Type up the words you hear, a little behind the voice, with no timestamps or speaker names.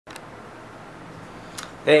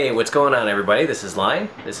Hey, what's going on everybody? This is Lion.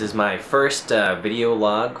 This is my first video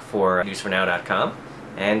log for NewsForNow.com,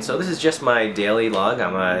 and so this is just my daily log.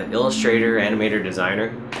 I'm an illustrator, animator,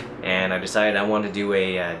 designer, and I decided I want to do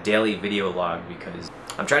a daily video log because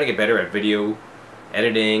I'm trying to get better at video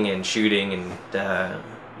editing and shooting and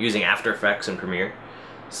using After Effects and Premiere.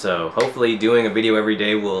 So hopefully doing a video every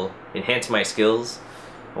day will enhance my skills,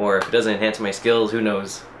 or if it doesn't enhance my skills, who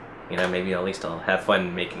knows? You know, maybe at least I'll have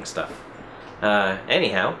fun making stuff.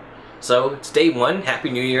 Anyhow, so it's day one.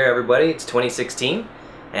 Happy New Year, everybody. It's 2016,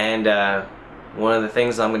 and one of the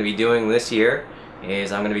things I'm going to be doing this year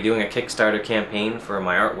is I'm going to be doing a Kickstarter campaign for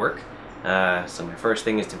my artwork. So my first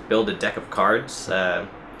thing is to build a deck of cards,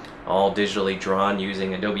 all digitally drawn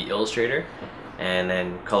using Adobe Illustrator and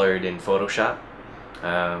then colored in Photoshop.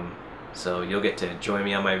 So you'll get to join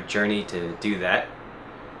me on my journey to do that.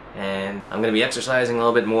 And I'm going to be exercising a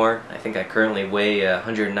little bit more. I think I currently weigh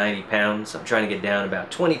 190 pounds. I'm trying to get down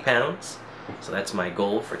about 20 pounds. So that's my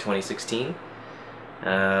goal for 2016.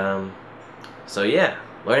 So yeah,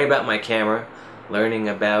 learning about my camera, learning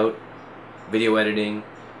about video editing,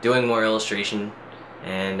 doing more illustration,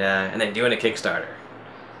 and then doing a Kickstarter.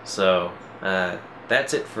 So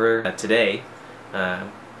that's it for today.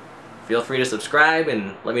 Feel free to subscribe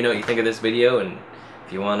and let me know what you think of this video, and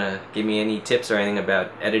if you want to give me any tips or anything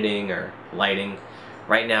about editing or lighting.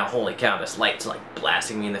 Right now, holy cow, this light's like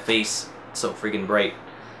blasting me in the face. It's so freaking bright.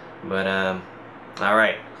 But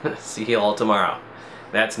alright, see you all tomorrow.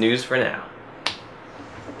 That's news for now.